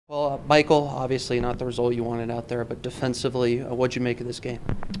Well, Michael, obviously not the result you wanted out there, but defensively, what'd you make of this game?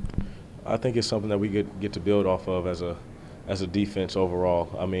 I think it's something that we get to build off of as a defense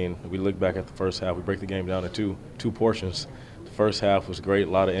overall. I mean, we look back at the first half. We break the game down to two portions. The first half was great, a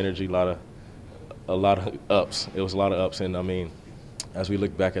lot of energy, a lot of ups. It was a lot of ups, and I mean, as we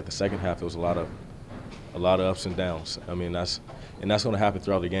look back at the second half, it was a lot of ups and downs. I mean, that's going to happen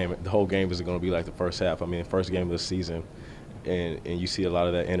throughout the game. The whole game isn't going to be like the first half. I mean, first game of the season, and you see a lot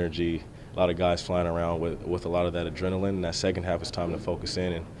of that energy, a lot of guys flying around with a lot of that adrenaline. And that second half is time to focus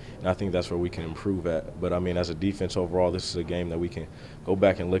in, and I think that's where we can improve at. But I mean, as a defense overall, this is a game that we can go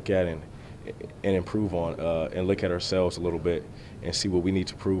back and look at and improve on, and look at ourselves a little bit and see what we need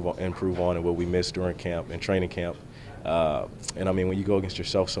to improve on and what we missed during camp and training camp. And I mean, when you go against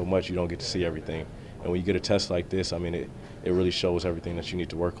yourself so much, you don't get to see everything. And when you get a test like this, I mean, it really shows everything that you need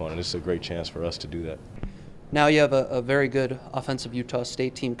to work on, and this is a great chance for us to do that. Now you have a very good offensive Utah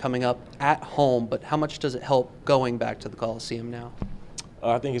State team coming up at home, but how much does it help going back to the Coliseum now?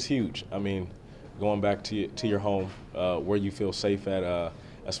 I think it's huge. I mean, going back to your home, where you feel safe at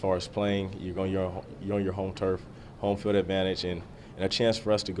as far as playing, you're on your home turf, home field advantage, and a chance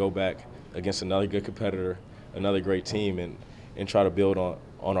for us to go back against another good competitor, another great team, and try to build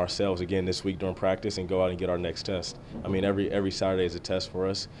on ourselves again this week during practice and go out and get our next test. I mean, every Saturday is a test for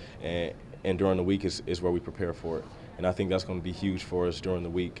us, and during the week is where we prepare for it. And I think that's going to be huge for us during the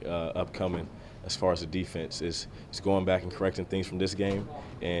week upcoming as far as the defense is going back and correcting things from this game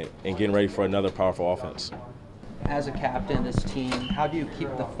and getting ready for another powerful offense. As a captain, this team, how do you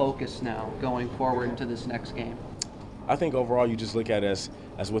keep the focus now going forward into this next game? I think overall you just look at it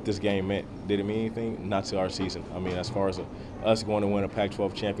as what this game meant. Did it mean anything? Not to our season. I mean, as far as us going to win a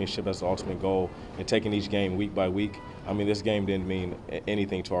Pac-12 championship as the ultimate goal and taking each game week by week, I mean, this game didn't mean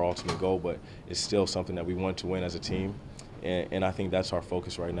anything to our ultimate goal, but it's still something that we want to win as a team. And I think that's our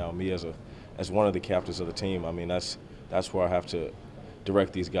focus right now. Me as one of the captains of the team, I mean, that's where I have to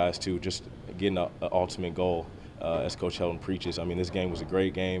direct these guys to, just getting an ultimate goal. As Coach Helton preaches, I mean, this game was a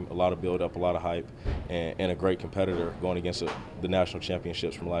great game, a lot of build-up, a lot of hype, and a great competitor going against the national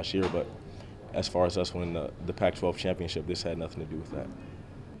championships from last year. But as far as us winning the Pac-12 championship, this had nothing to do with that.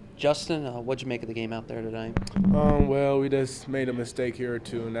 Justin, what'd you make of the game out there tonight? Well, we just made a mistake here or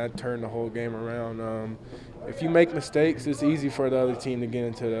two, and that turned the whole game around. If you make mistakes, it's easy for the other team to get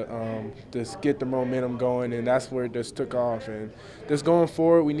into just get the momentum going, and that's where it just took off. And just going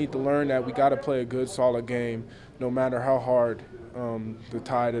forward, we need to learn that we got to play a good, solid game, no matter how hard the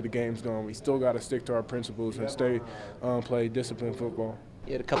tide of the game's going. We still got to stick to our principles and play disciplined football.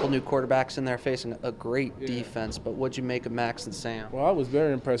 You had a couple new quarterbacks in there facing a great defense, but what'd you make of Max and Sam? Well, I was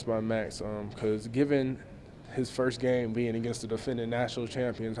very impressed by Max because given his first game being against the defending national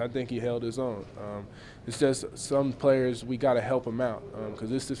champions, I think he held his own. It's just some players, we got to help him out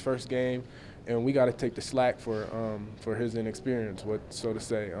because this is his first game, and we got to take the slack for his inexperience, so to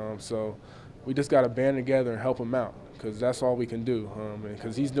say. So we just got to band together and help him out because that's all we can do.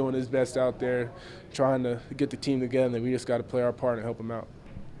 Because he's doing his best out there trying to get the team together, and we just got to play our part and help him out.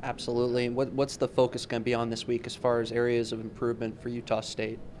 Absolutely. And what's the focus going to be on this week as far as areas of improvement for Utah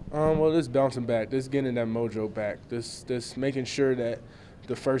State? Well, just bouncing back, just getting that mojo back, just making sure that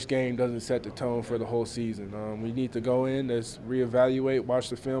the first game doesn't set the tone for the whole season. We need to go in, just reevaluate, watch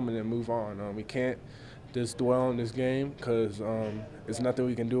the film, and then move on. We can't just dwell on this game because there's nothing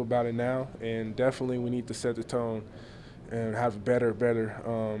we can do about it now, and definitely we need to set the tone and have better.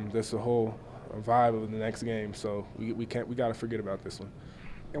 That's the whole vibe of the next game. So we got to forget about this one.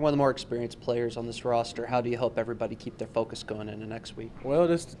 You're one of the more experienced players on this roster. How do you help everybody keep their focus going into next week? Well,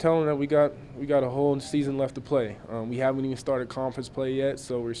 just to tell them that we got a whole season left to play. We haven't even started conference play yet,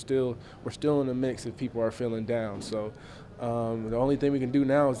 so we're still in the mix if people are feeling down. So the only thing we can do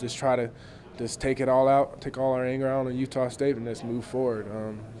now is just try to take it all out, take all our anger out on Utah State, and just move forward.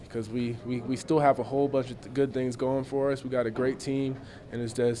 Because we still have a whole bunch of good things going for us. We got a great team, and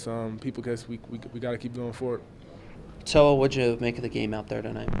it's just people guess we got to keep going forward. Toa, what'd you make of the game out there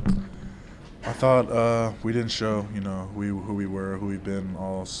tonight? I thought we didn't show, who we were, who we've been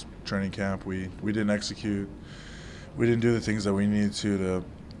all training camp. We didn't execute. We didn't do the things that we needed to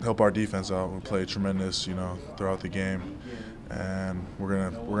help our defense out. We played tremendous, throughout the game, and we're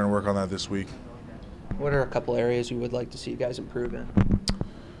gonna work on that this week. What are a couple areas you would like to see you guys improve in?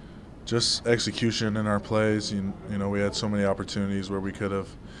 Just execution in our plays. We had so many opportunities where we could have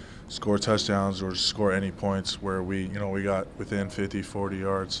scored touchdowns or score any points where we got within 50, 40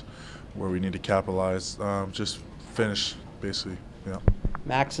 yards where we need to capitalize. Just finish, basically, yeah.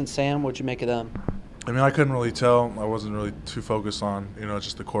 Max and Sam, what'd you make of them? I mean, I couldn't really tell. I wasn't really too focused on,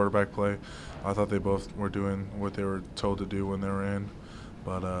 just the quarterback play. I thought they both were doing what they were told to do when they were in.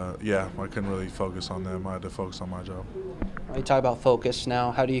 But yeah, I couldn't really focus on them. I had to focus on my job. You talk about focus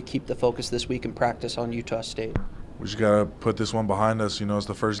now. How do you keep the focus this week in practice on Utah State? We just got to put this one behind us. You know, it's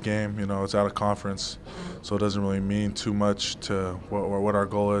the first game. You know, it's out of conference, so it doesn't really mean too much to what our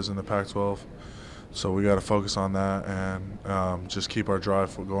goal is in the Pac-12. So we got to focus on that and just keep our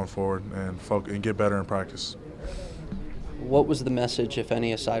drive going forward and get better in practice. What was the message, if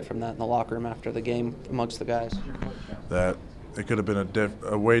any, aside from that in the locker room after the game amongst the guys? That it could have been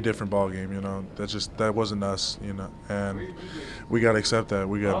a way different ball game, you know. That wasn't us, you know. And we got to accept that.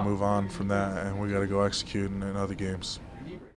 We got to move on from that, and we got to go execute in other games.